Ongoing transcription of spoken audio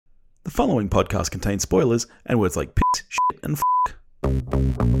The following podcast contains spoilers and words like piss, shit, and fuck.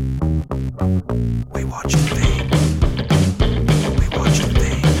 We watch the thing. We watch the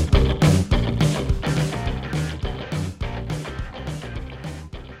thing.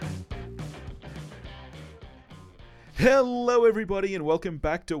 Hello, everybody, and welcome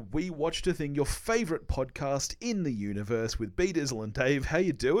back to We Watched a Thing, your favourite podcast in the universe with B Dizzle and Dave. How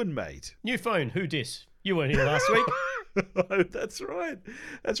you doing, mate? New phone, who dis? You weren't here last week. Oh, that's right.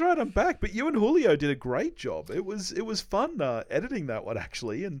 That's right. I'm back. But you and Julio did a great job. It was fun editing that one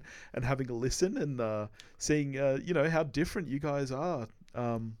actually, and having a listen and seeing how different you guys are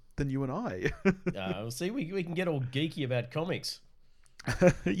than you and I. We'll see. We can get all geeky about comics.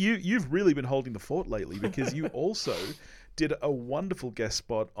 You've really been holding the fort lately because you also did a wonderful guest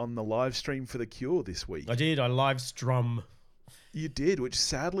spot on the live stream for The Cure this week. I did. I live strum. You did, which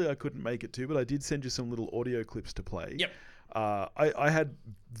sadly I couldn't make it to, but I did send you some little audio clips to play. Yep. I had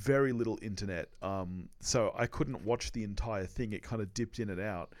very little internet, so I couldn't watch the entire thing. It kind of dipped in and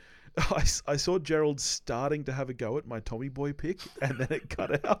out. I saw Gerald starting to have a go at my Tommy Boy pick, and then it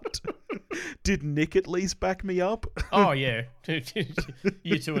cut out. Did Nick at least back me up? Oh, yeah.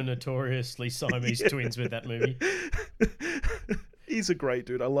 You two are notoriously Siamese twins with that movie. He's a great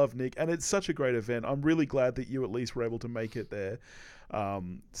dude. I love Nick, and it's such a great event. I'm really glad that you at least were able to make it there.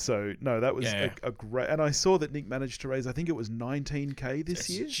 So no, that was a great. And I saw that Nick managed to raise, I think it was $19,000 this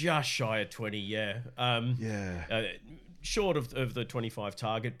year. Just shy of 20, yeah. Short of the 25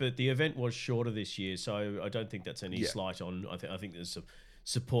 target, but the event was shorter this year, so I don't think that's any slight on. I think the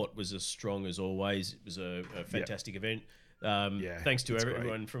support was as strong as always. It was a fantastic event. Thanks to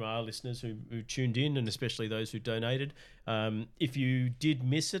everyone from our listeners who tuned in, and especially those who donated. If you did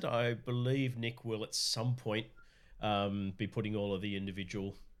miss it, I believe Nick will at some point be putting all of the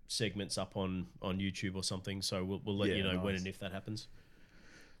individual segments up on YouTube or something. So we'll let you know when and if that happens.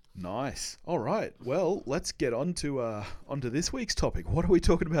 Nice. All right. Well, let's get onto this week's topic. What are we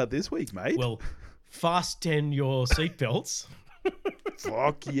talking about this week, mate? Well, fasten your seatbelts.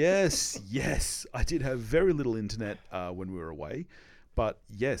 Fuck yes. I did have very little internet when we were away, but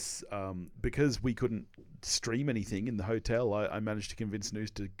yes, because we couldn't stream anything in the hotel, I managed to convince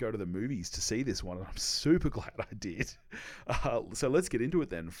Noose to go to the movies to see this one, and I'm super glad I did. So let's get into it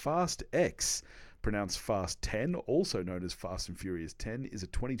then. Fast X, pronounced Fast 10, also known as Fast and Furious 10, is a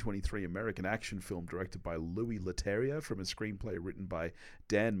 2023 American action film directed by Louis Leterrier from a screenplay written by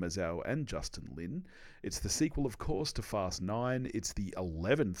Dan Mazeau and Justin Lin. It's the sequel, of course, to Fast 9. It's the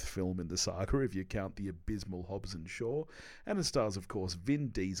 11th film in the saga, if you count the abysmal Hobbs and Shaw. And it stars, of course, Vin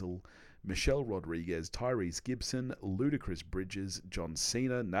Diesel, Michelle Rodriguez, Tyrese Gibson, Ludacris Bridges, John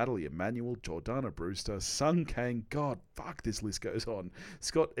Cena, Nathalie Emmanuel, Jordana Brewster, Sung Kang, God, fuck, this list goes on,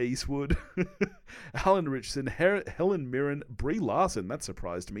 Scott Eastwood, Alan Ritchson, Helen Mirren, Brie Larson, that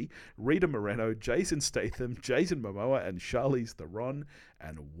surprised me, Rita Moreno, Jason Statham, Jason Momoa, and Charlize Theron.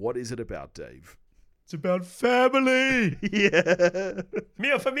 And what is it about, Dave? It's about family. Yeah.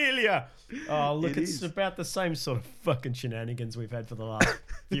 Mia Familia. Oh, look, it's about the same sort of fucking shenanigans we've had for the last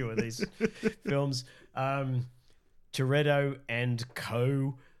few of these films. Toretto and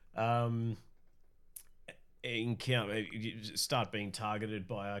co. Start being targeted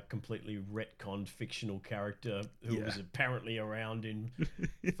by a completely retconned fictional character who was apparently around in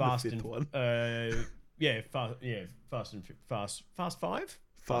Fast and Fast Five.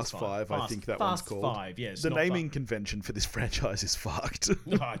 Fast Five, I think that one's called. Fast Five, yes. The naming convention for this franchise is fucked.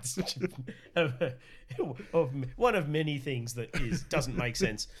 One of many things that doesn't make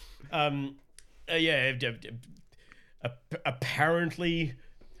sense. Apparently,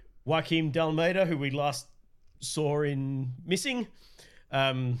 Joaquim Dalmeida, who we last saw in Missing,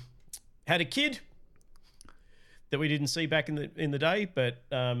 had a kid that we didn't see back in the day, but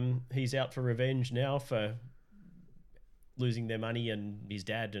he's out for revenge now for losing their money and his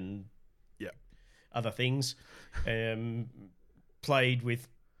dad and other things. Played with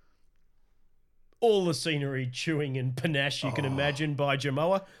all the scenery chewing and panache you can imagine by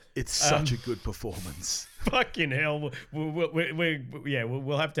Momoa. It's such a good performance. Fucking hell.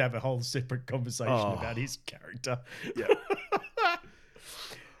 We'll have to have a whole separate conversation about his character. Yeah.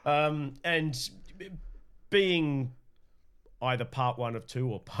 And being either part 1 of 2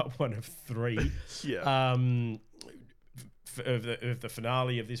 or part 1 of 3. Of the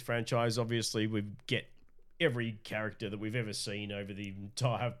finale of this franchise, obviously we get every character that we've ever seen over the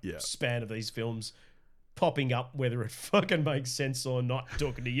entire span of these films popping up, whether it fucking makes sense or not.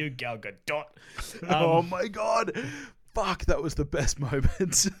 Talking to you, Gal Gadot. Oh my god, fuck, that was the best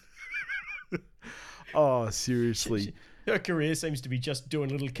moment. Oh, seriously, her career seems to be just doing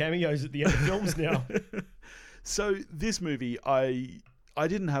little cameos at the end of films now. So this movie, I I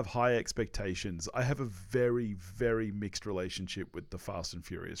didn't have high expectations. I have a very, very mixed relationship with the Fast and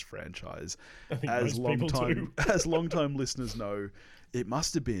Furious franchise. As long-time listeners know, it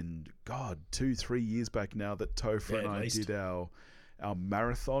must have been, 2-3 years back now that Topher and I did our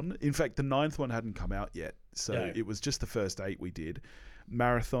marathon. In fact, the 9th one hadn't come out yet, so it was just the first 8 we did.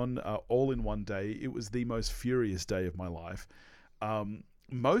 Marathon, all in one day. It was the most furious day of my life.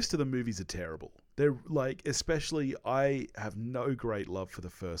 Most of the movies are terrible. They're like, especially, I have no great love for the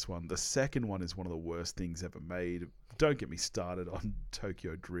first one. The second one is one of the worst things ever made. Don't get me started on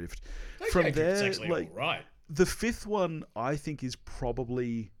Tokyo Drift. From there, like, right. The 5th one, I think, is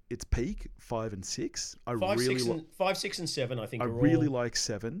probably its peak. 5 and 6. 5, 6, and 7. I think. I really like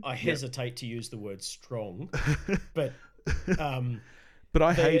 7. I hesitate to use the word strong, but. But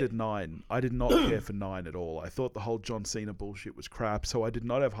I hated 9. I did not care for 9 at all. I thought the whole John Cena bullshit was crap, so I did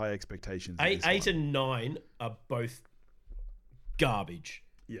not have high expectations. 8 and 9 are both garbage.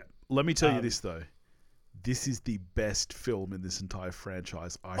 Yeah. Let me tell you this, though. This is the best film in this entire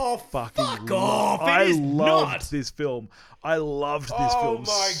franchise. I loved this film. I loved this film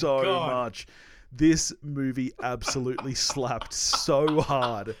so much. This movie absolutely slapped so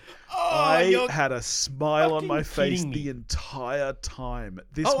hard. I had a smile on my face the entire time.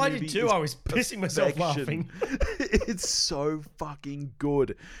 I did too. I was pissing myself laughing. It's so fucking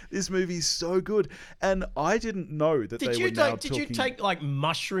good. This movie's so good. And I didn't know that Did you take like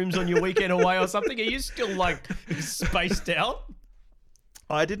mushrooms on your weekend away or something? Are you still like spaced out?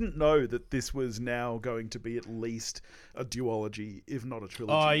 I didn't know that this was now going to be at least a duology, if not a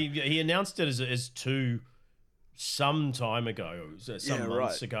trilogy. Oh, he announced it as 2 some time ago,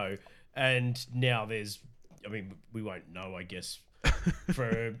 months ago. And now we won't know, I guess,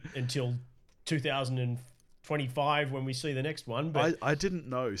 until 2025 when we see the next one. But I didn't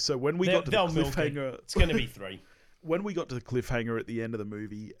know. So when we got to the cliffhanger... It's going to be 3. When we got to the cliffhanger at the end of the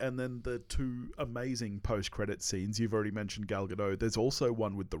movie, and then the 2 amazing post-credit scenes, you've already mentioned Gal Gadot. There's also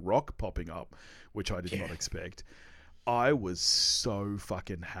one with The Rock popping up, which I did not expect. I was so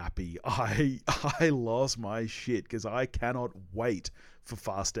fucking happy. I lost my shit because I cannot wait for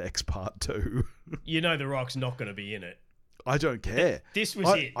Fast X Part 2. You know The Rock's not going to be in it. I don't care. This was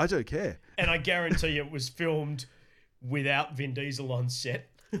it. I don't care. And I guarantee you it was filmed without Vin Diesel on set.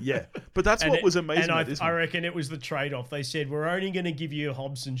 Yeah, but that's what was amazing. And I reckon it was the trade-off. They said, we're only going to give you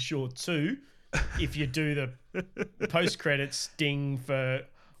Hobson Shaw 2 if you do the post-credits sting for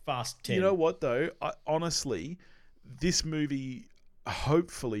Fast 10. You know what, though? Honestly, this movie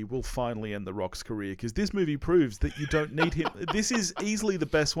hopefully will finally end The Rock's career, because this movie proves that you don't need him. This is easily the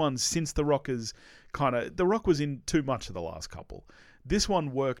best one since The Rock was in too much of the last couple. This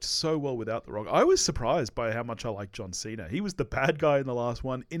one worked so well without The Rock. I was surprised by how much I like John Cena. He was the bad guy in the last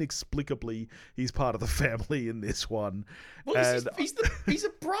one. Inexplicably, he's part of the family in this one. Well, he's a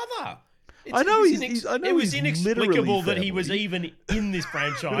brother. I know it was inexplicable that he was even in this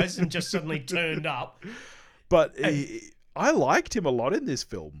franchise and just suddenly turned up. But I liked him a lot in this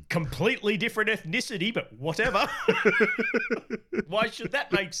film. Completely different ethnicity, but whatever. Why should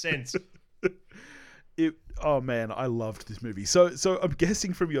that make sense? Oh man, I loved this movie. So I'm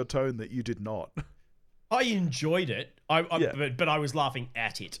guessing from your tone that you did not. I enjoyed it. But I was laughing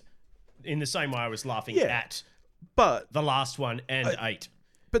at it in the same way I was laughing at the last one and 8.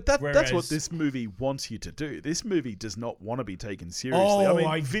 But that's what this movie wants you to do. This movie does not want to be taken seriously.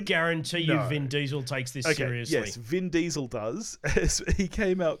 I guarantee you Vin Diesel takes this seriously. Yes, Vin Diesel does. He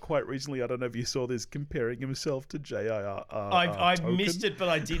came out quite recently, I don't know if you saw this, comparing himself to J.R.R. I missed it, but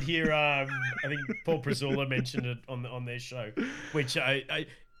I did hear, I think Paul Prezula mentioned it on their show, which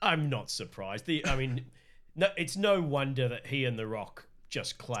I'm not surprised. It's no wonder that he and The Rock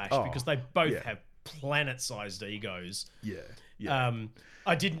just clashed, because they both have planet-sized egos. Yeah.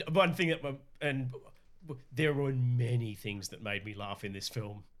 I didn't. One thing and there were many things that made me laugh in this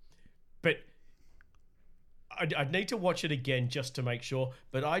film, but I'd need to watch it again just to make sure.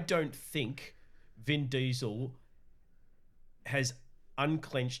 But I don't think Vin Diesel has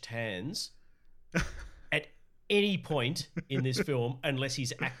unclenched hands at any point in this film unless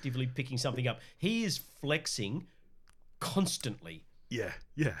he's actively picking something up. He is flexing constantly. Yeah.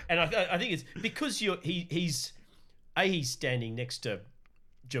 And I think it's because he's standing next to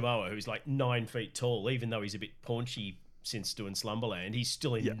Momoa, who's like 9 feet tall, even though he's a bit paunchy since doing Slumberland. He's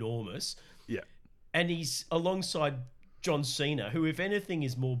still enormous. Yeah. And he's alongside John Cena, who, if anything,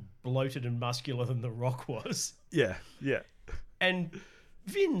 is more bloated and muscular than The Rock was. Yeah. And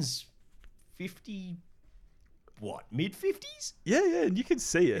Vin's 50, what, mid-50s? Yeah, and you can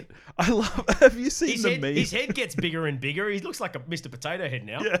see it. I love. Have you seen the meme? His head gets bigger and bigger. He looks like a Mr. Potato Head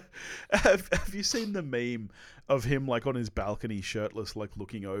now. Yeah. Have you seen the meme of him like on his balcony, shirtless, like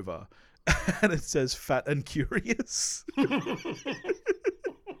looking over, and it says "fat and curious"?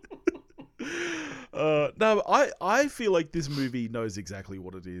 No, I feel like this movie knows exactly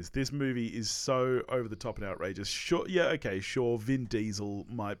what it is. This movie is so over the top and outrageous. Sure, Vin Diesel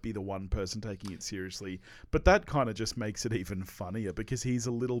might be the one person taking it seriously, but that kind of just makes it even funnier because he's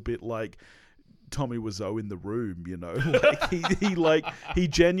a little bit like Tommy Wiseau in The Room, you know. Like he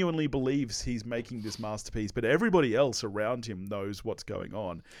genuinely believes he's making this masterpiece, but everybody else around him knows what's going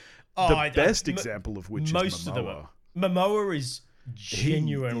on. The best example of which is Momoa. Of them Momoa is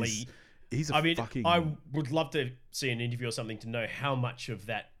genuinely. I would love to see an interview or something to know how much of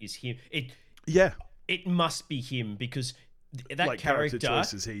that is him. It must be him because that like character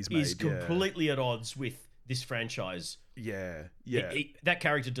choices he's made, is completely at odds with this franchise. Yeah. That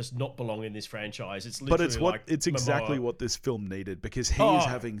character does not belong in this franchise. It's literally it's exactly what this film needed because he's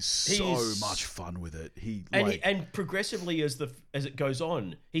having so much fun with it. And progressively as it goes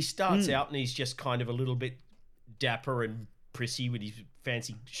on, he starts out and he's just kind of a little bit dapper and prissy with his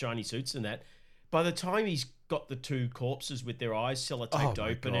fancy shiny suits and that. By the time he's got the two corpses with their eyes sellotaped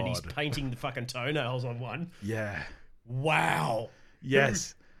open and he's painting the fucking toenails on one. Yeah. Wow.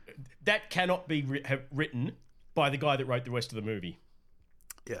 Yes. That cannot be written by the guy that wrote the rest of the movie.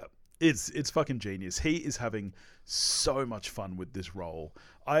 Yeah. It's fucking genius. He is having so much fun with this role.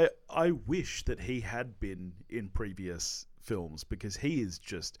 I wish that he had been in previous films because he is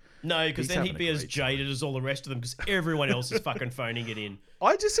just because then he'd be as jaded as all the rest of them because everyone else is fucking phoning it in.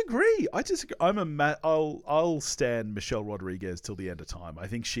 I disagree. I'll stand Michelle Rodriguez till the end of time. I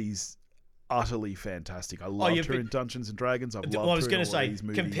think she's utterly fantastic. I loved her in Dungeons and Dragons. I was going to say,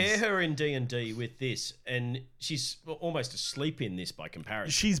 compare her in D&D with this, and she's almost asleep in this by comparison.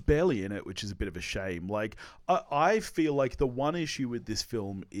 She's barely in it, which is a bit of a shame. Like I feel like the one issue with this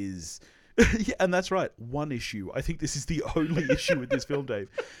film is. Yeah, and that's right. One issue. I think this is the only issue with this film, Dave,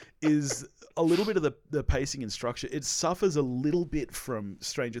 is a little bit of the pacing and structure. It suffers a little bit from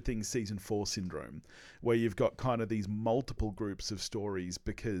Stranger Things Season 4 syndrome, where you've got kind of these multiple groups of stories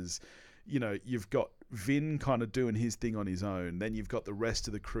because, you know, you've got Vin kind of doing his thing on his own. Then you've got the rest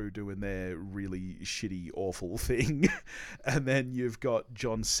of the crew doing their really shitty, awful thing. And then you've got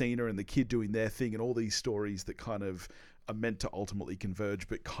John Cena and the kid doing their thing and all these stories that kind of are meant to ultimately converge,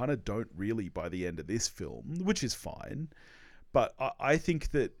 but kind of don't really by the end of this film, which is fine. But I think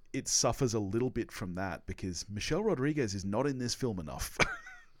that it suffers a little bit from that because Michelle Rodriguez is not in this film enough.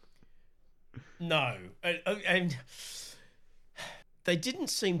 No. And they didn't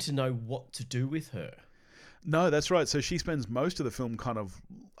seem to know what to do with her. No, that's right. So she spends most of the film kind of,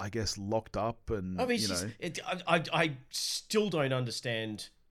 I guess, locked up and, I still don't understand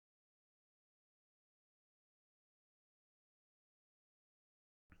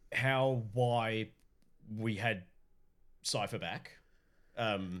why we had Cypher back.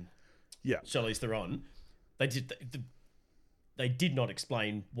 Charlize Theron. They did not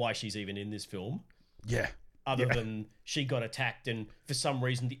explain why she's even in this film. Yeah. Other than she got attacked, and for some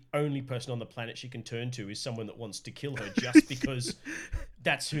reason, the only person on the planet she can turn to is someone that wants to kill her just because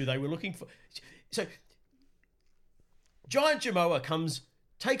that's who they were looking for. So, Giant Momoa comes,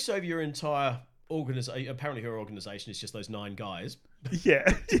 takes over your entire organization. Apparently, her organization is just those 9 guys.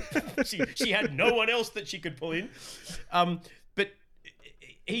 Yeah. she had no one else that she could pull in. But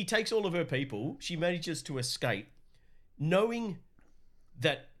he takes all of her people. She manages to escape, knowing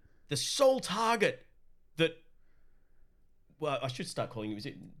that the sole target that, well, I should start calling him, is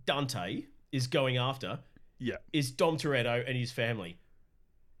it Dante, is going after, is Dom Toretto and his family.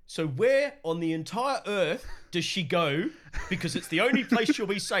 So where on the entire earth does she go? Because it's the only place she'll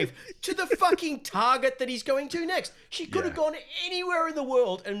be safe. To the fucking target that he's going to next. She could have gone anywhere in the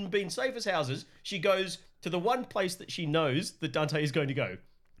world and been safe as houses. She goes to the one place that she knows that Dante is going to go.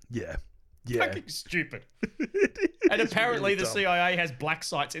 Yeah. Fucking stupid. And apparently really the CIA has black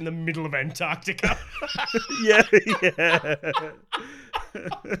sites in the middle of Antarctica. Yeah.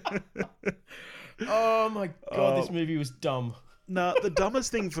 Oh my God, this movie was dumb. No, the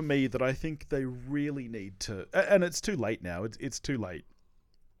dumbest thing for me that I think they really need to... And it's too late now. It's too late.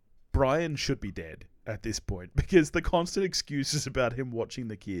 Brian should be dead at this point because the constant excuses about him watching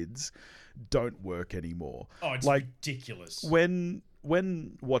the kids don't work anymore. Oh, it's ridiculous. When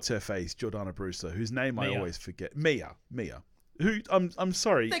what's her face, Jordana Brewster, whose name I always forget, Mia, who I'm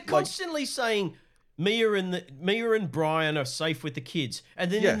sorry, they're constantly saying Mia and Brian are safe with the kids,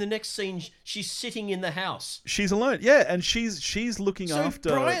 and then in the next scene, she's sitting in the house. She's alone, yeah, and she's looking after.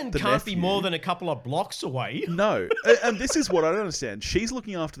 Brian the can't nephew. be more than a couple of blocks away. No, and this is what I don't understand. She's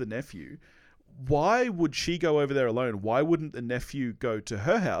looking after the nephew. Why would she go over there alone? Why wouldn't the nephew go to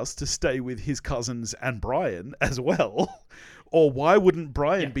her house to stay with his cousins and Brian as well? Or why wouldn't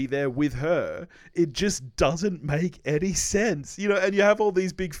Brian be there with her? It just doesn't make any sense. And you have all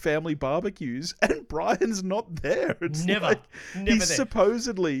these big family barbecues and Brian's not there. It's never he's there.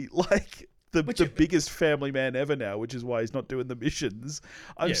 Supposedly like the biggest family man ever now, which is why he's not doing the missions.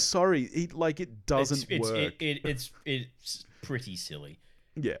 I'm sorry. It doesn't work. It's pretty silly.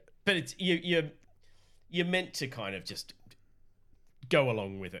 Yeah. But it's you're meant to kind of just go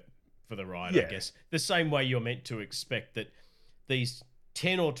along with it for the ride, I guess. The same way you're meant to expect that these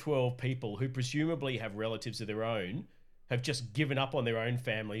 10 or 12 people who presumably have relatives of their own have just given up on their own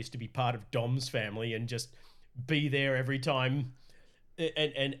families to be part of Dom's family and just be there every time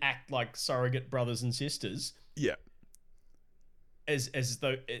and act like surrogate brothers and sisters. Yeah. As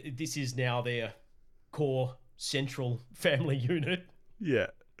though this is now their core central family unit. Yeah.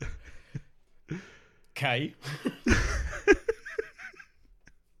 Okay.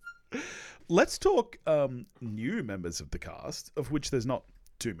 Let's talk new members of the cast, of which there's not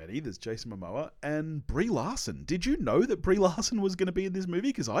too many. There's Jason Momoa and Brie Larson. Did you know that Brie Larson was going to be in this movie?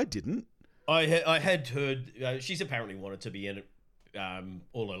 Because I didn't. I had heard she's apparently wanted to be in it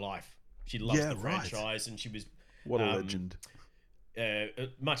all her life. She loves the franchise, and she was what a legend.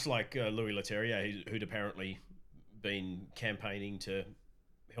 Much like Louis Leterrier, who'd apparently been campaigning to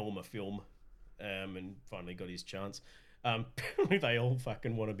helm a film, and finally got his chance. Apparently they all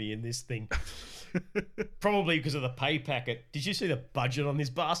fucking want to be in this thing. Probably because of the pay packet. Did you see the budget on this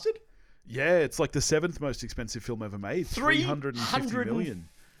bastard? Yeah, it's like the 7th most expensive film ever made. $350 million.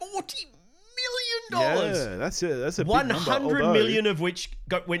 $40 million. Yeah, that's a big number. $100 million of which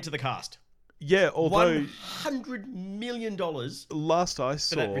went to the cast. Yeah, although $100 million last I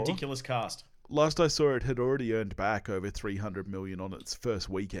saw for that ridiculous cast. Last I saw, it had already earned back over $300 million on its first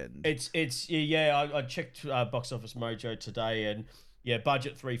weekend. I checked Box Office Mojo today, and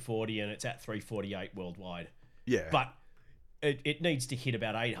budget 340, and it's at 348 worldwide. Yeah, but it needs to hit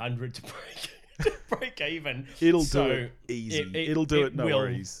about 800 to break even. It'll do it easy. It'll do it, no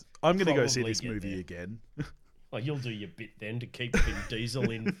worries. I'm going to go see this movie again. Well, you'll do your bit then to keep Vin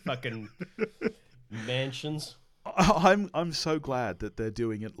Diesel in fucking mansions. I'm so glad that they're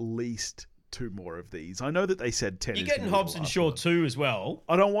doing at least 2 more of these. I know that they said 10. You're getting Hobbs and Shaw 2 as well.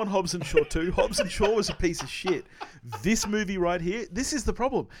 I don't want Hobbs and Shaw 2. Hobbs and Shaw was a piece of shit. This movie right here, this is the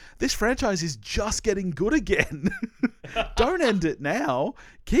problem. This franchise is just getting good again. Don't end it now.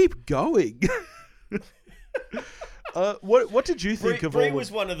 Keep going. What did you think of Brie all?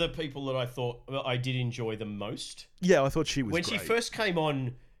 Was one of the people that I thought I did enjoy the most. Yeah, I thought she was when great. she first came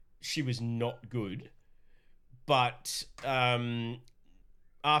on, she was not good, but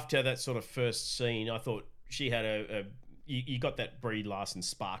after that sort of first scene, I thought she had you got that Brie Larson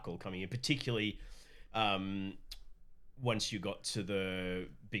sparkle coming in, particularly once you got to the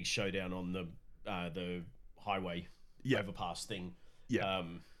big showdown on the highway overpass thing. Yeah.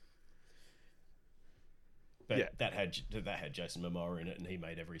 But that had Jason Momoa in it, and he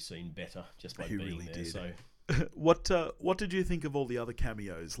made every scene better just by being really there. Did. So. What did you think of all the other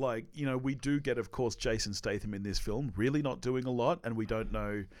cameos? Like, we do get, of course, Jason Statham in this film, really not doing a lot, and we don't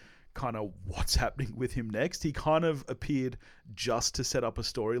know kind of what's happening with him next. He kind of appeared just to set up a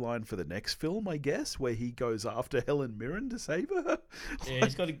storyline for the next film, I guess, where he goes after Helen Mirren to save her. Yeah,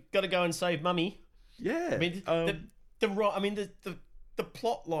 he's got to go and save Mummy. Yeah, I mean, the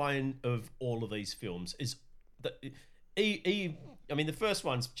plot line of all of these films is that. I mean, the first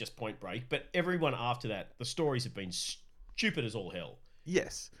one's just Point Break, but everyone after that, the stories have been stupid as all hell.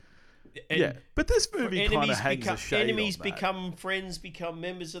 Yes. And but this movie kind of hangs a shade enemies on that. Become friends, become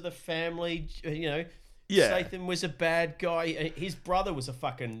members of the family. Yeah. Statham was a bad guy. His brother was a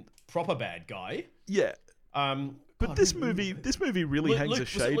fucking proper bad guy. Yeah. But this movie really hangs a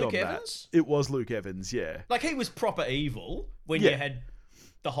shade on Evans? that. It was Luke Evans, yeah. Like, he was proper evil when you had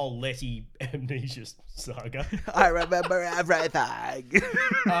the whole Letty amnesia saga. I remember everything.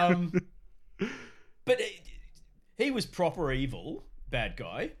 But he was proper evil, bad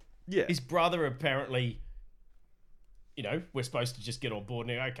guy. Yeah. His brother apparently, we're supposed to just get on board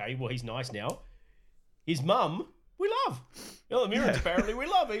now. Okay, well, he's nice now. His mum, we love. Helen Mirren's apparently we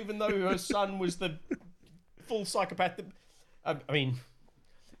love, even though her son was the full psychopath. I mean,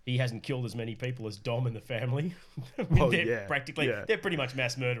 he hasn't killed as many people as Dom and the family. I mean, they're pretty much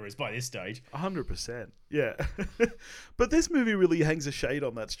mass murderers by this stage. 100%. Yeah. But this movie really hangs a shade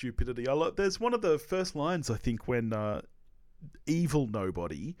on that stupidity. There's one of the first lines, I think, when evil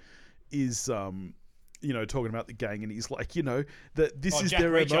nobody is talking about the gang, and he's like, that this is Jack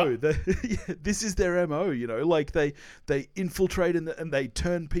their Reacher. MO. This is their MO, like they infiltrate and they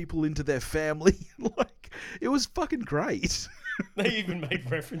turn people into their family. Like, it was fucking great. They even made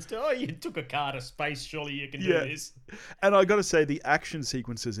reference to, you took a car to space, surely you can do this. And I got to say, the action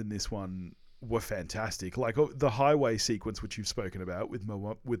sequences in this one were fantastic. Like the highway sequence, which you've spoken about with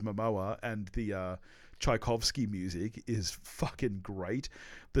Momoa, and the Tchaikovsky music is fucking great.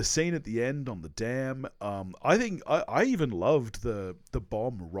 The scene at the end on the dam, I think I even loved the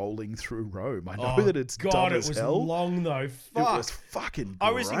bomb rolling through Rome. I know that it's dumb as hell. It was long though. Fuck. It was fucking great.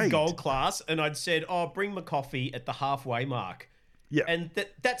 I was in gold class and I'd said, bring my coffee at the halfway mark. Yeah. And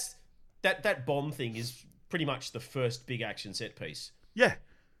that bomb thing is pretty much the first big action set piece. Yeah.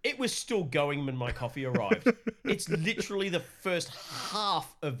 It was still going when my coffee arrived. It's literally the first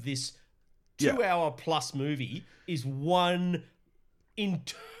half of this 2 hour plus movie is one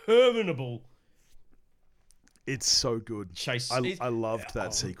interminable. It's so good. Chase. I loved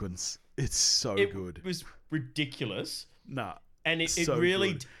that sequence. It's so good. It was ridiculous. Nah. And it so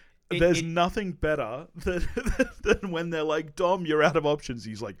really... good. There's nothing better than when they're like, Dom, you're out of options.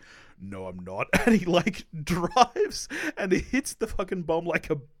 He's like, no, I'm not. And he like drives and it hits the fucking bomb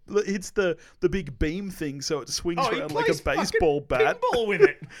hits the big beam thing, so it swings around like a baseball bat. Pinball with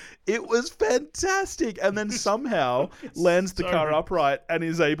it. It was fantastic. And then somehow lands the car upright and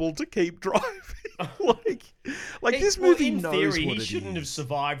is able to keep driving. This movie in knows theory, what he it shouldn't have is.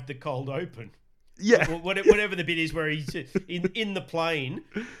 survived the cold open. Yeah. Whatever the bit is where he's in the plane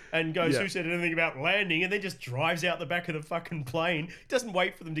and goes, who said anything about landing, and then just drives out the back of the fucking plane. Doesn't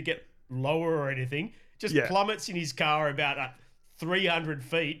wait for them to get lower or anything. Just plummets in his car about 300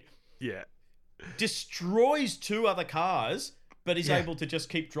 feet. Yeah. Destroys 2 other cars, but is able to just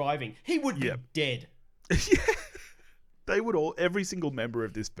keep driving. He would be dead. Yeah. They would every single member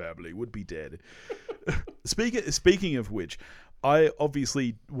of this family would be dead. Speaking of which, I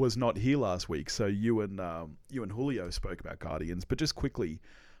obviously was not here last week, so you and Julio spoke about Guardians. But just quickly,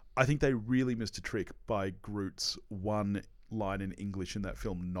 I think they really missed a trick by Groot's one line in English in that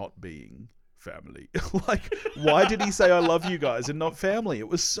film not being family. Like, why did he say "I love you guys" and not family? It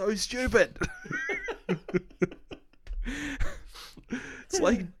was so stupid. It's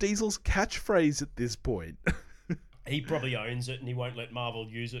like Diesel's catchphrase at this point. He probably owns it, and he won't let Marvel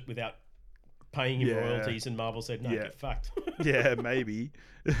use it without paying him royalties, and Marvel said, no, get fucked. Yeah, maybe.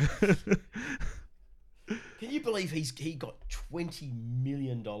 Can you believe he got $20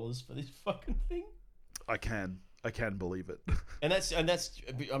 million for this fucking thing? I can believe it. And that's I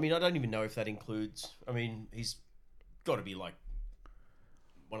mean, I don't even know if that includes, I mean, he's got to be like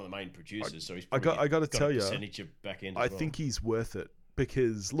one of the main producers, so he's probably I got to tell a you, percentage of back end I think he's worth it,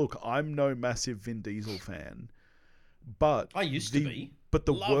 because look, I'm no massive Vin Diesel fan, but I used to be. But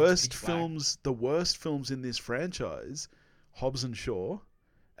the Loved worst Pitch films in this franchise, Hobbs and Shaw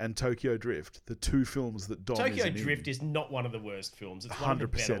and Tokyo Drift, the 2 films that Dom Tokyo isn't Drift in. is not one of the worst films. It's one of the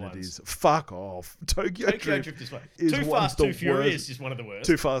better 100% ones. it is. Fuck off. Tokyo Drift is one. is Too one Fast, of the Too Furious worst. is one of the worst.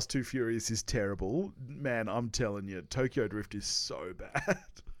 Too Fast, Too Furious is terrible. Man, I'm telling you, Tokyo Drift is so bad.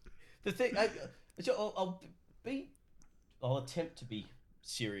 The thing, I'll attempt to be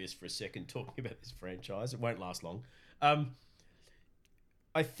serious for a second talking about this franchise. It won't last long.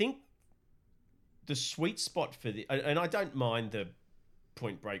 I think the sweet spot for and I don't mind the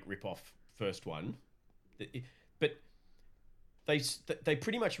Point Break rip-off first one, but they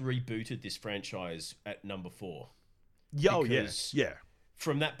pretty much rebooted this franchise at number 4. Yeah.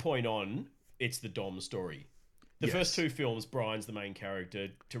 From that point on, it's the Dom story. The first 2 films, Brian's the main character.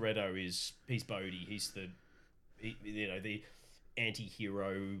 Toretto he's Bodhi. He's the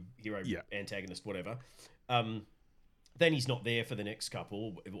anti-hero, antagonist, whatever. Then he's not there for the next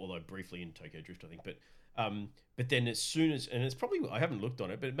couple, although briefly in Tokyo Drift, I think. But then as soon as, and it's probably, I haven't looked on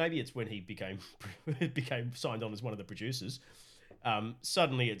it, but maybe it's when he became signed on as one of the producers.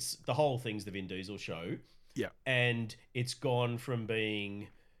 Suddenly it's the whole thing's the Vin Diesel show. Yeah. And it's gone from being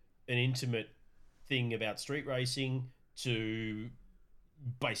an intimate thing about street racing to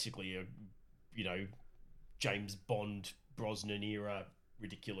basically a, James Bond, Brosnan era,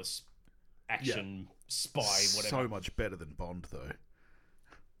 ridiculous action spy, whatever. So much better than Bond, though.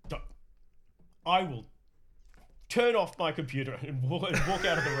 I will turn off my computer and walk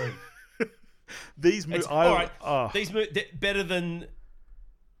out of the room. These movies, These better than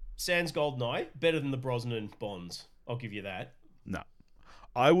Sans Goldeneye, better than the Brosnan Bonds. I'll give you that. No,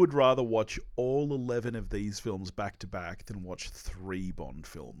 I would rather watch all 11 of these films back to back than watch 3 Bond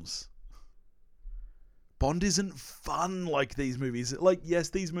films. Bond isn't fun like these movies. Like, yes,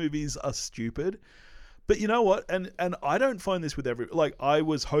 these movies are stupid, but you know what? And I don't find this with every... Like, I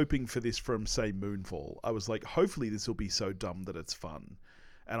was hoping for this from, say, Moonfall. I was like, hopefully this will be so dumb that it's fun.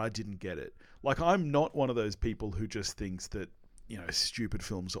 And I didn't get it. Like, I'm not one of those people who just thinks that, you know, stupid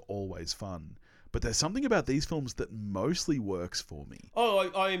films are always fun. But there's something about these films that mostly works for me. Oh,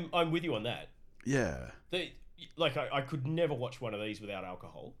 I'm with you on that. Yeah. I could never watch one of these without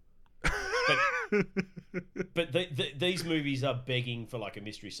alcohol. But these movies are begging for like a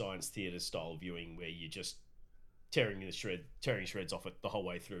Mystery Science Theater style viewing where you're just tearing shreds off it the whole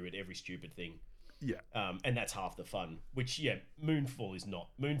way through at every stupid thing. Yeah. And that's half the fun, which, yeah, Moonfall is not.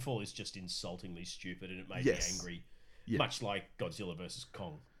 Moonfall is just insultingly stupid and it made me angry. Yeah. Much like Godzilla vs.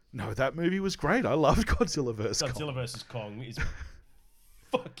 Kong. No, that movie was great. I loved Godzilla vs. Kong. Godzilla vs. Kong is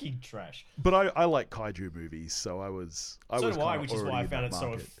fucking trash. But I like kaiju movies, so I was which is why I found it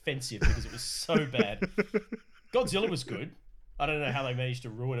so offensive, because it was so bad. Godzilla was good. I don't know how they managed to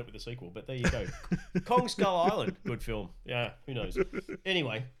ruin it with a sequel, but there you go. Kong Skull Island, good film. Yeah, who knows?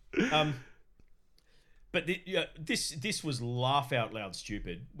 Anyway, but this was laugh out loud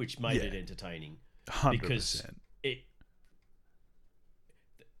stupid, which made it entertaining. 100%. Because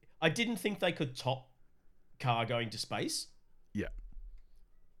I didn't think they could top Car going to space. Yeah.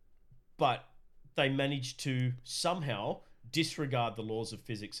 But they managed to somehow disregard the laws of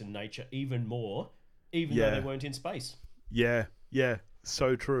physics and nature even more, even though they weren't in space. Yeah, yeah,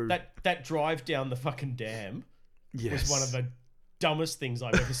 so true. That drive down the fucking dam was one of the dumbest things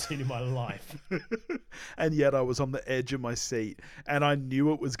I've ever seen in my life. And yet I was on the edge of my seat and I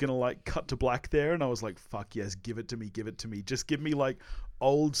knew it was going to like cut to black there and I was like, fuck yes, give it to me. Just give me like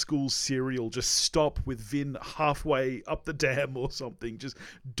old school serial. Just stop with Vin halfway up the dam or something. Just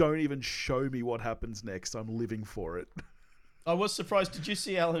don't even show me what happens next. I'm living for it. I was surprised. Did you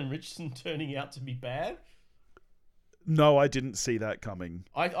see Alan Ritchson turning out to be bad? No, I didn't see that coming.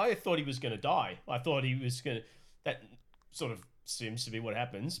 I thought he was going to die. I thought he was going to... That sort of seems to be what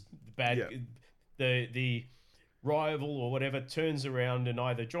happens. The rival or whatever turns around and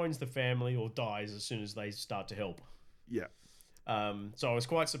either joins the family or dies as soon as they start to help. Yeah. So I was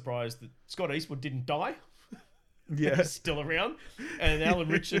quite surprised that Scott Eastwood didn't die. Yeah. He's still around. And Alan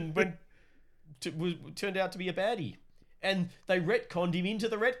Ritchson turned out to be a baddie. And they retconned him into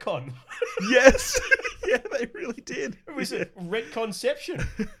the retcon. Yes. Yeah, they really did. It was a retconception.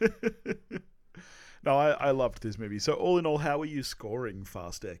 No, I loved this movie. So all in all, how are you scoring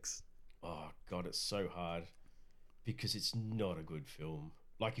Fast X? Oh, God, it's so hard. Because it's not a good film.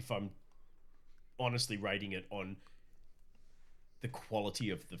 Like, if I'm honestly rating it on the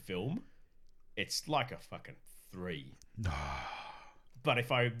quality of the film, it's like a fucking 3. But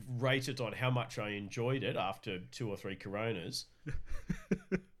if I rate it on how much I enjoyed it after 2 or 3 Coronas,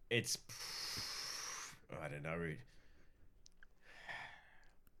 it's... I don't know, Reed.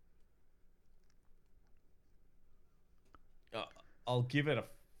 I'll give it a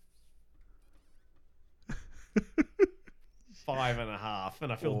 5.5,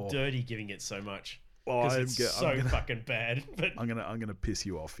 and I feel dirty giving it so much because it's fucking bad. But I'm gonna piss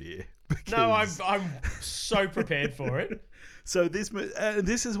you off here. No, I'm so prepared for it. So this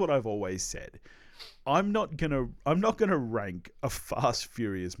is what I've always said. I'm not gonna rank a Fast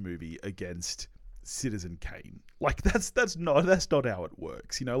Furious movie against Citizen Kane. Like that's not how it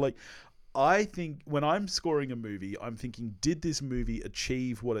works. You know, like I think when I'm scoring a movie, I'm thinking, did this movie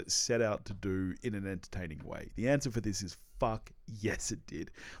achieve what it set out to do in an entertaining way? The answer for this is fuck yes, it did.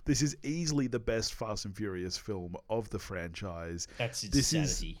 This is easily the best Fast and Furious film of the franchise. That's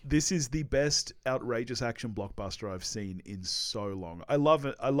insanity. This is the best outrageous action blockbuster I've seen in so long. I love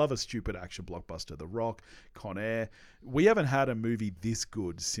it. I love a stupid action blockbuster. The Rock, Con Air. We haven't had a movie this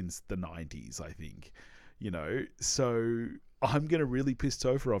good since the 90s, I think. You know, so I'm going to really piss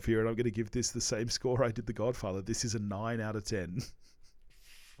Topher off here, and I'm going to give this the same score I did The Godfather. This is a 9 out of 10.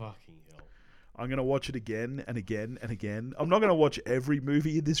 Fucking hell. I'm going to watch it again and again and again. I'm not going to watch every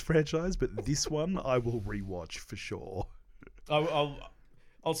movie in this franchise, but this one I will rewatch for sure.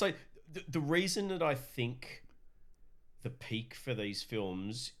 I'll say the reason that I think the peak for these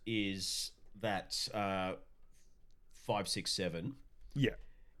films is that 5, 6, 7. Yeah.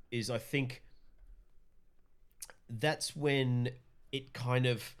 Is I think that's when it kind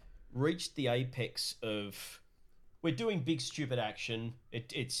of reached the apex of we're doing big stupid action.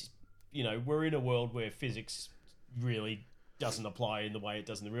 It's you know, we're in a world where physics really doesn't apply in the way it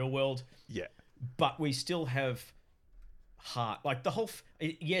does in the real world. Yeah. But we still have heart. Like the whole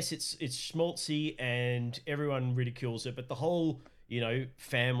yes, it's schmaltzy and everyone ridicules it, but the whole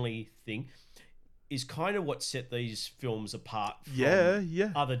family thing is kind of what set these films apart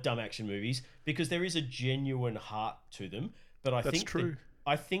from other dumb action movies, because there is a genuine heart to them. But I think true.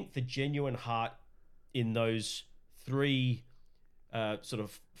 I think the genuine heart in those three, sort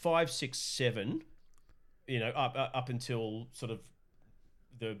of 5, 6, 7, up until sort of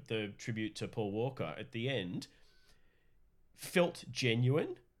the tribute to Paul Walker at the end, felt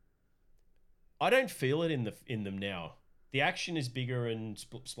genuine. I don't feel it in them now. The action is bigger and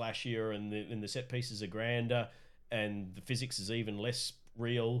splashier, and the set pieces are grander, and the physics is even less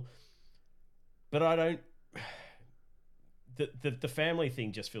real. But I don't. The family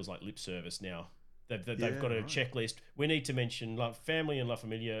thing just feels like lip service now. They've got a checklist. We need to mention family and La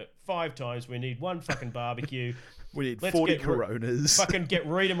Familia 5 times. We need 1 fucking barbecue. We need 40 Coronas. Fucking get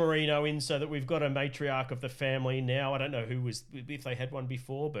Rita Moreno in so that we've got a matriarch of the family now. I don't know if they had one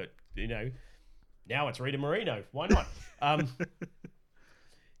before, but now it's Rita Moreno. Why not?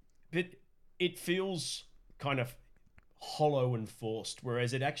 But it feels kind of hollow and forced,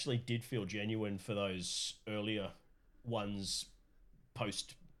 whereas it actually did feel genuine for those earlier ones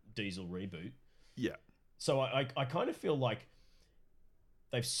post Diesel reboot. Yeah. So I kind of feel like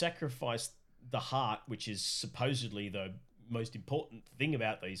they've sacrificed the heart, which is supposedly the most important thing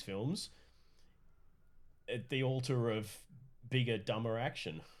about these films, at the altar of bigger, dumber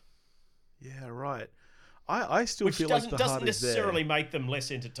action. Yeah, right. I still feel like the heart is there. Which doesn't necessarily make them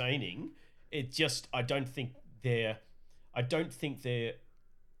less entertaining. It just, I don't think they're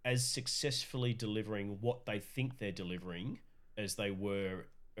as successfully delivering what they think they're delivering as they were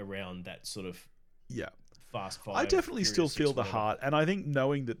around that sort of Fast Five. I definitely still feel the heart, and I think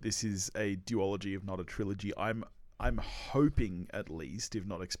knowing that this is a duology, if not a trilogy, I'm hoping, at least, if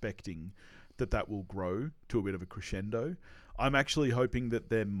not expecting, that will grow to a bit of a crescendo. I'm actually hoping that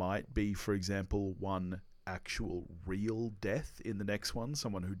there might be, for example, one actual real death in the next one,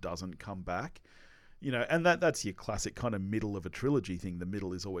 someone who doesn't come back. And that's your classic kind of middle of a trilogy thing. The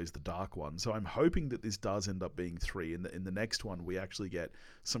middle is always the dark one. So I'm hoping that this does end up being 3. In the next one, we actually get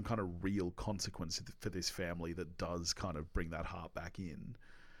some kind of real consequence for this family that does kind of bring that heart back in.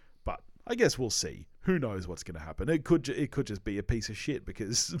 But I guess we'll see. Who knows what's going to happen? It could just be a piece of shit,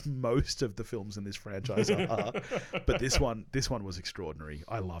 because most of the films in this franchise are. But this one was extraordinary.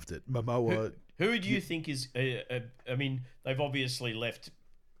 I loved it. Momoa. Who do you think is? I mean, they've obviously left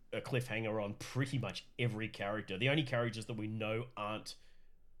a cliffhanger on pretty much every character. The only characters that we know aren't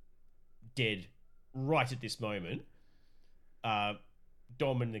dead right at this moment are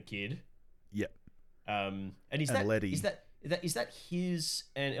Dom and the kid. Yep. And Letty. Is that his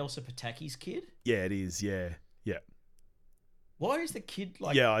and Elsa Pataki's kid? Yeah, it is. Yeah. Why is the kid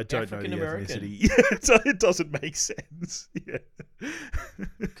like I don't African know the American? ethnicity. It doesn't make sense. Yeah.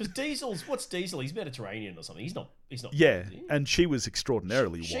 Because what's Diesel? He's Mediterranean or something. He's not. Yeah, and she was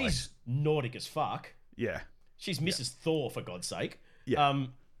extraordinarily white. She's Nordic as fuck. Yeah. She's Mrs. Thor, for God's sake. Yeah.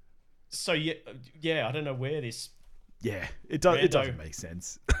 So I don't know where this. Yeah, it doesn't make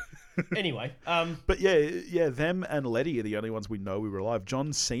sense. Anyway, but yeah, them and Letty are the only ones we know we were alive.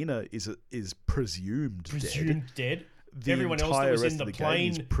 John Cena is presumed dead. Everyone else that was in the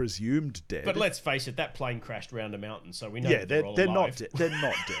plane is presumed dead. But let's face it, that plane crashed around a mountain, so we know. Yeah, they're not dead. They're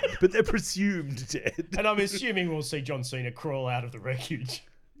not dead, but they're presumed dead. And I'm assuming we'll see John Cena crawl out of the wreckage.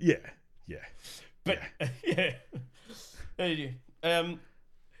 Yeah. But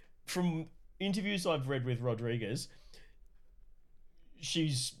from interviews I've read with Rodriguez,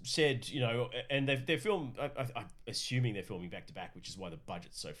 she's said, and they're filmed. I'm assuming they're filming back to back, which is why the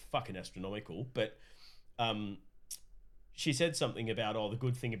budget's so fucking astronomical. But she said something about, the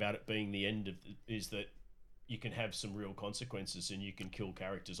good thing about it being the end is that you can have some real consequences and you can kill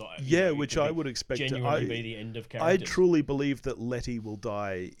characters. Which I would expect genuinely be the end of characters. I truly believe that Letty will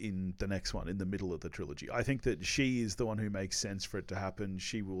die in the next one, in the middle of the trilogy. I think that she is the one who makes sense for it to happen.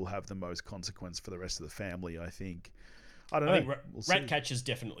 She will have the most consequence for the rest of the family, I think. I think Ratcatcher's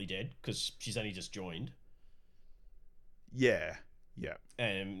definitely dead because she's only just joined. Yeah.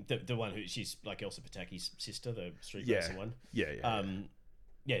 And the one who she's like Elsa Pataki's sister, the street racer one. Yeah.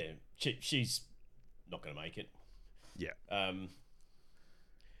 She's not going to make it. Yeah.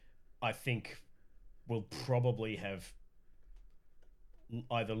 I think we'll probably have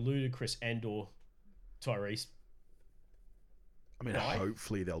either Ludacris and or Tyrese. I mean,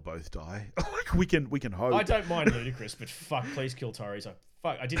 hopefully they'll both die. we can hope. I don't mind Ludacris, but fuck, please kill Tyrese.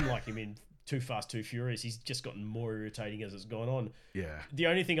 I didn't like him in Too Fast, Too Furious. He's just gotten more irritating as it's gone on. Yeah. The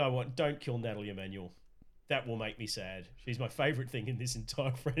only thing I want, don't kill Nathalie Emmanuel. That will make me sad. She's my favourite thing in this entire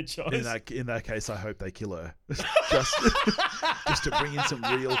franchise. In that case, I hope they kill her. just to bring in some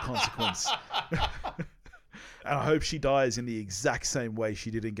real consequence. And I hope she dies in the exact same way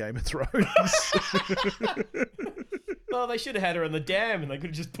she did in Game of Thrones. Well, they should have had her on the dam and they could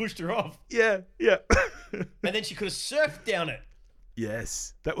have just pushed her off. Yeah. And then she could have surfed down it.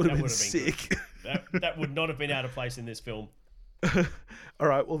 Yes, that would have been sick. That would not have been out of place in this film. All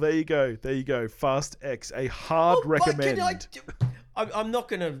right, well, there you go. Fast X, a hard recommend. I'm not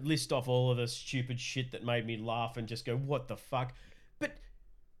going to list off all of the stupid shit that made me laugh and just go, what the fuck? But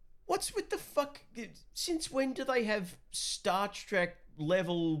what's with the fuck? Since when do they have Star Trek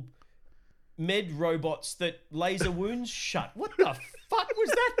level med robots that laser wounds shut? What the fuck was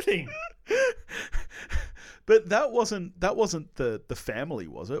that thing? But that wasn't the family,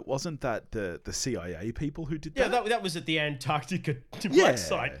 was it? Wasn't that the CIA people who did that? Yeah, that was at the Antarctica black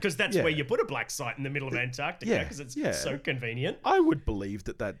site, because that's where you put a black site in the middle of Antarctica, because it's so convenient. I would believe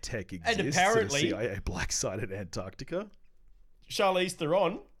that tech exists. And apparently, at a CIA black site in Antarctica. Charlize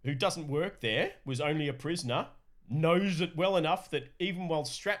Theron, who doesn't work there, was only a prisoner, knows it well enough that even while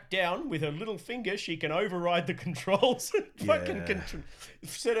strapped down with her little finger, she can override the controls and fucking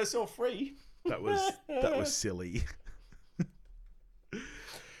set herself free. That was silly.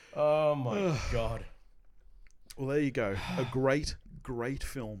 Oh my God. Well, there you go. A great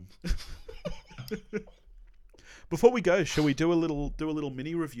film. Before we go, shall we do a little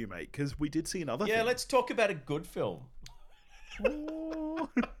mini review, mate? Because we did see another thing. Yeah, let's talk about a good film.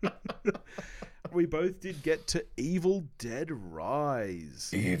 We both did get to Evil Dead Rise.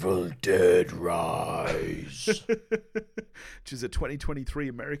 Evil Dead Rise. Which is a 2023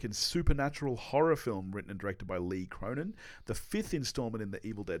 American supernatural horror film written and directed by Lee Cronin. The 5th installment in the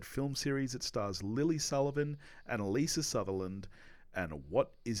Evil Dead film series. It stars Lily Sullivan and Alyssa Sutherland. And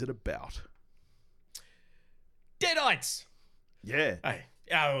what is it about? Deadites! Yeah. Hey,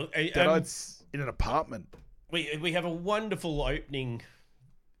 Deadites in an apartment. We have a wonderful opening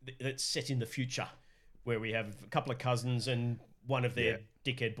that's set in the future, where we have a couple of cousins and one of their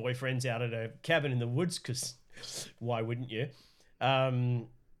dickhead boyfriends out at a cabin in the woods, because why wouldn't you? And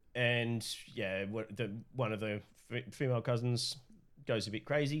one of the female cousins goes a bit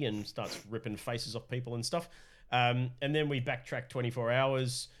crazy and starts ripping faces off people and stuff. And then we backtrack 24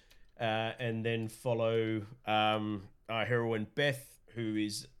 hours and then follow our heroine Beth, who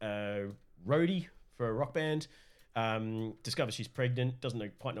is a roadie for a rock band. Discovers she's pregnant,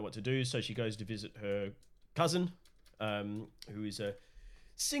 doesn't quite know what to do, so she goes to visit her cousin, who is a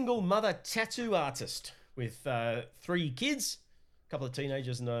single mother tattoo artist with 3 kids, a couple of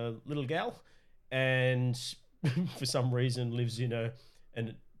teenagers and a little gal, and for some reason lives in a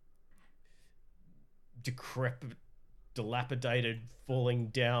decrepit, dilapidated, falling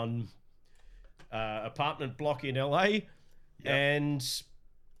down apartment block in LA. Yep. And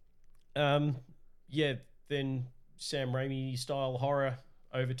then Sam Raimi style horror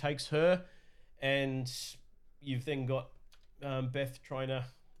overtakes her, and you've then got Beth trying to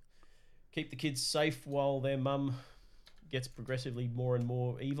keep the kids safe while their mum gets progressively more and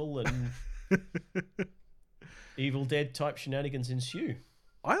more evil, and Evil Dead type shenanigans ensue.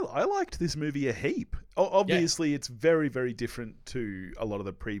 I liked this movie a heap. Obviously, it's very, very different to a lot of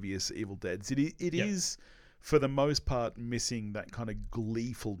the previous Evil Deads. It is, for the most part, missing that kind of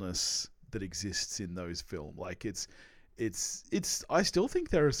gleefulness that exists in those films. Like it's I still think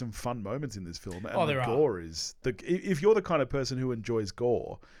there are some fun moments in this film, and the gore is if you're the kind of person who enjoys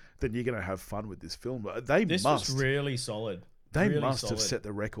gore, then you're going to have fun with this film. This was really solid. They must have set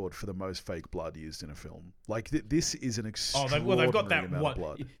the record for the most fake blood used in a film. Like this is an extraordinary they've got that amount of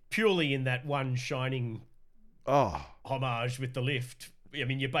blood. Purely in that one Shining homage with the lift. I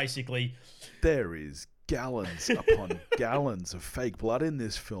mean, there is gallons upon gallons of fake blood in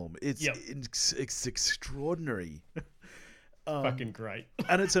this film. It's extraordinary. Fucking great.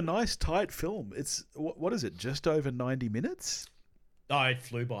 And it's a nice tight film. It's what is it? Just over 90 minutes? Oh, it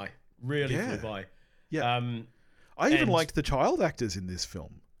flew by. Really flew by. Yeah. I even liked the child actors in this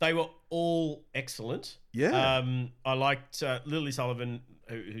film. They were all excellent. Yeah. I liked Lily Sullivan,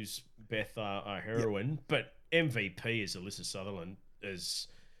 who's Beth, our heroine, but MVP is Alyssa Sutherland as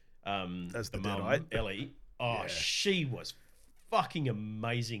the mum, Ellie. She was fucking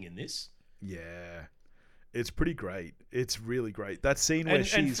amazing in this. Yeah. It's pretty great. It's really great. That scene where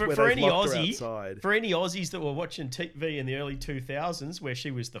for any outside. For any Aussies that were watching TV in the early 2000s, where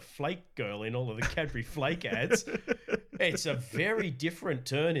she was the flake girl in all of the Cadbury flake ads, it's a very different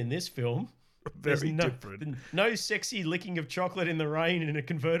turn in this film. Very different. No sexy licking of chocolate in the rain in a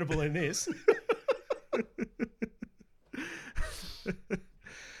convertible in this.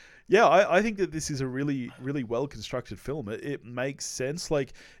 Yeah, I think that this is a really, really well-constructed film. It makes sense.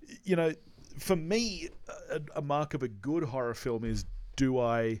 Like, for me, a mark of a good horror film is, do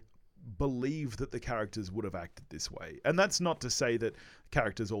I believe that the characters would have acted this way. And that's not to say that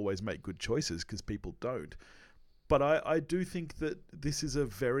characters always make good choices, because people don't. But I do think that this is a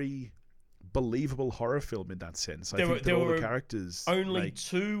very believable horror film in that sense. I think that all the characters... Only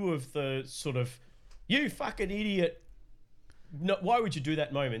two of the sort of, you fucking idiot, no, why would you do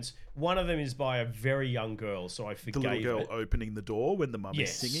that moments? One of them is by a very young girl, so I forgave it. The little girl opening the door when the mum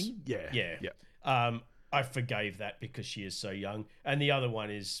is singing? Yeah. I forgave that because she is so young. And the other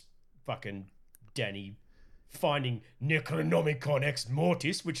one is fucking Danny finding Necronomicon Ex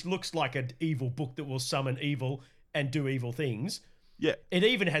Mortis, which looks like an evil book that will summon evil and do evil things. Yeah. It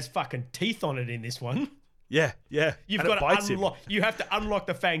even has fucking teeth on it in this one. Yeah. You've got to unlock. You have to unlock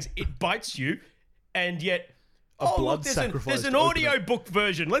the fangs. It bites you, and yet... look, there's an audio book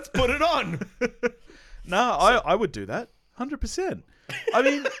version. Let's put it on. No, I would do that. 100%. I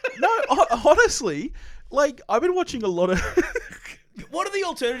mean, no, honestly, like, I've been watching a lot of... What are the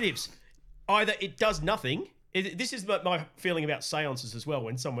alternatives? Either it does nothing. This is my feeling about seances as well.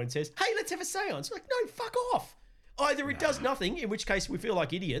 When someone says, hey, let's have a seance. I'm like, no, fuck off. Either it does nothing, in which case we feel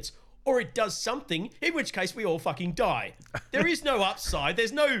like idiots, or it does something, in which case we all fucking die. There is no upside.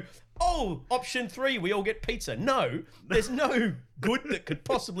 There's no... option 3, we all get pizza. No, there's no good that could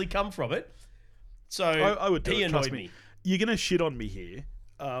possibly come from it. So I would do he it. annoyed Trust me. You're going to shit on me here,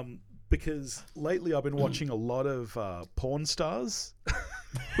 because lately I've been watching a lot of porn stars,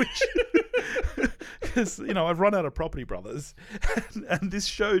 which, because, I've run out of Property Brothers, and this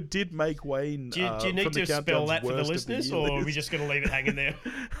show did make Wayne. Do you need to spell that for the listeners, or are we just going to leave it hanging there?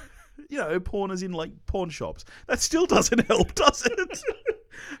 Porn as in, like, pawn shops. That still doesn't help, does it?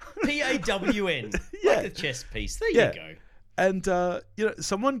 PAWN. Like the chess piece. There you go. And,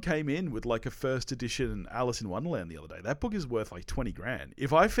 someone came in with like a first edition Alice in Wonderland the other day. That book is worth like 20 grand.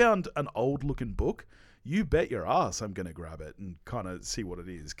 If I found an old looking book, you bet your ass I'm going to grab it and kind of see what it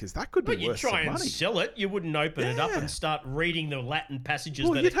is, because that could be worth some money. But you'd try and sell it. You wouldn't open it up and start reading the Latin passages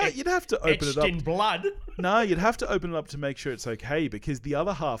you'd have to open it up in blood. No, you'd have to open it up to make sure it's okay, because the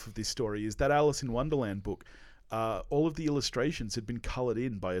other half of this story is that Alice in Wonderland book. All of the illustrations had been coloured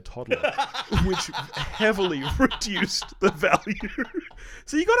in by a toddler, which heavily reduced the value.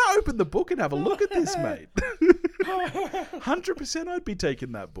 So you got to open the book and have a look at this, mate. 100% I'd be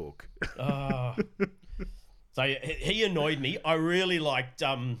taking that book. So he annoyed me. I really liked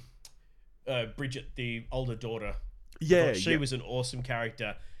Bridget, the older daughter. Yeah, she was an awesome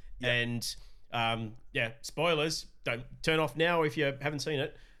character. Yeah. And spoilers. Don't turn off now if you haven't seen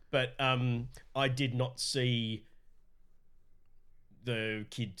it. But I did not see the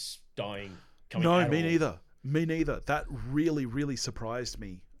kids dying coming out. No, me neither. Me neither. That really, really surprised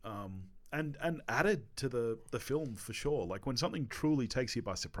me. And added to the film for sure. Like, when something truly takes you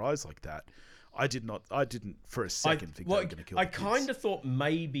by surprise like that, I didn't for a second think they were going to kill the kids. I kind of thought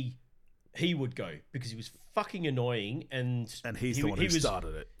maybe he would go, because he was fucking annoying, and he's the one who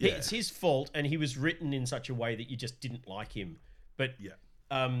started it. Yeah. It's his fault, and he was written in such a way that you just didn't like him. But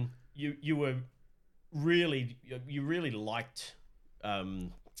you really liked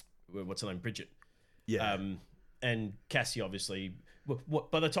what's her name, Bridget. Yeah. And Cassie, obviously.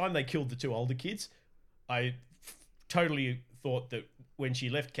 By the time they killed the two older kids, I totally thought that when she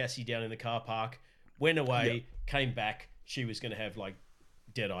left Cassie down in the car park, went away, came back, she was going to have like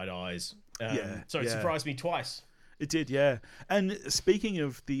dead-eyed eyes. So it surprised me twice. It did, yeah. And speaking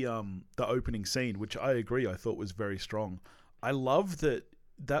of the opening scene, which I agree, I thought was very strong. I love that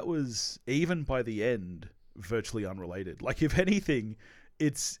was, even by the end, virtually unrelated. Like, if anything,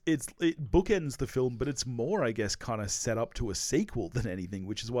 it bookends the film, but it's more, I guess, kind of set up to a sequel than anything,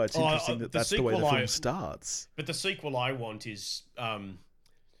 which is why it's interesting that that's the way the film starts. But the sequel I want is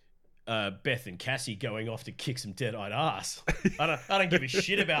Beth and Cassie going off to kick some dead-eyed ass. I don't give a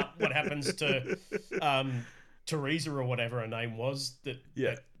shit about what happens to Teresa or whatever her name was that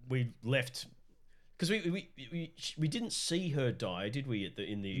we left. Because we didn't see her die, did we?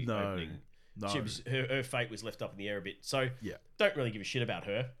 In the opening, no. Her fate was left up in the air a bit. So don't really give a shit about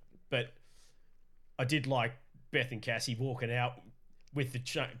her. But I did like Beth and Cassie walking out with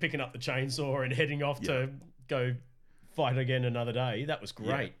picking up the chainsaw and heading off to go fight again another day. That was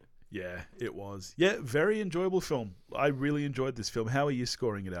great. Yeah, it was. Yeah, very enjoyable film. I really enjoyed this film. How are you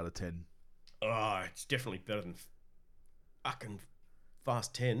scoring it out of 10? Oh, it's definitely better than fucking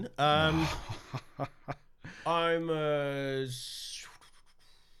Fast 10. I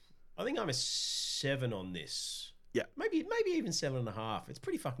think I'm a 7 on this. Yeah. Maybe even 7.5. It's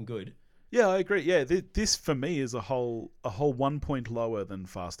pretty fucking good. Yeah, I agree. Yeah, this for me is a whole 1 point lower than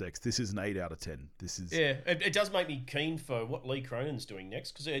Fast X. This is an 8 out of 10. This is it does make me keen for what Lee Cronin's doing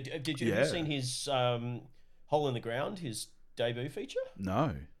next. Because did you ever seen his Hole in the Ground? His debut feature?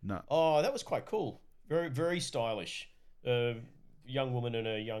 No. Oh, that was quite cool. Very, very stylish. A young woman and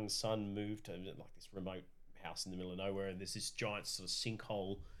her young son moved to like this remote house in the middle of nowhere, and there's this giant sort of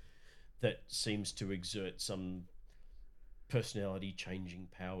sinkhole that seems to exert some personality changing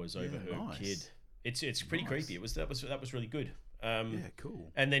powers over her kid. It's pretty creepy. That was really good.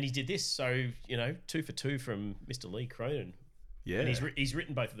 Cool. And then he did this, so 2 for 2 from Mr. Lee Cronin. Yeah, and he's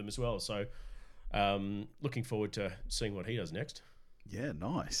written both of them as well. So looking forward to seeing what he does next. Yeah,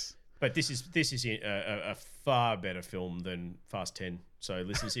 nice. But this is a far better film than Fast 10. So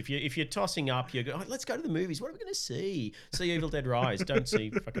listeners, if you're tossing up, you go, oh, let's go to the movies. What are we going to see? See Evil Dead Rise. Don't see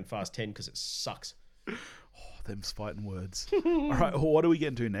fucking Fast 10 because it sucks. Oh, them's fighting words. All right, well, what are we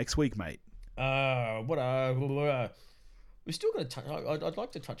getting to next week, mate? We're still going to. I'd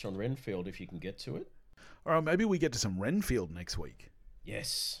like to touch on Renfield if you can get to it. All right, maybe we get to some Renfield next week.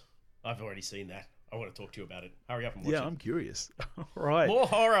 Yes, I've already seen that. I want to talk to you about it. Hurry up and watch it. Yeah, I'm curious. All right. More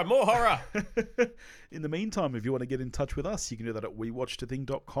horror. In the meantime, if you want to get in touch with us, you can do that at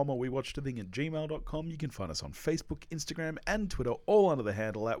wewatchedathing.com or wewatchedathing@gmail.com. You can find us on Facebook, Instagram, and Twitter, all under the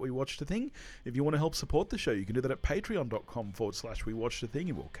handle at wewatchedathing. If you want to help support the show, you can do that at patreon.com/wewatchedathing,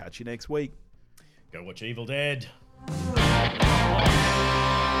 and we'll catch you next week. Go watch Evil Dead.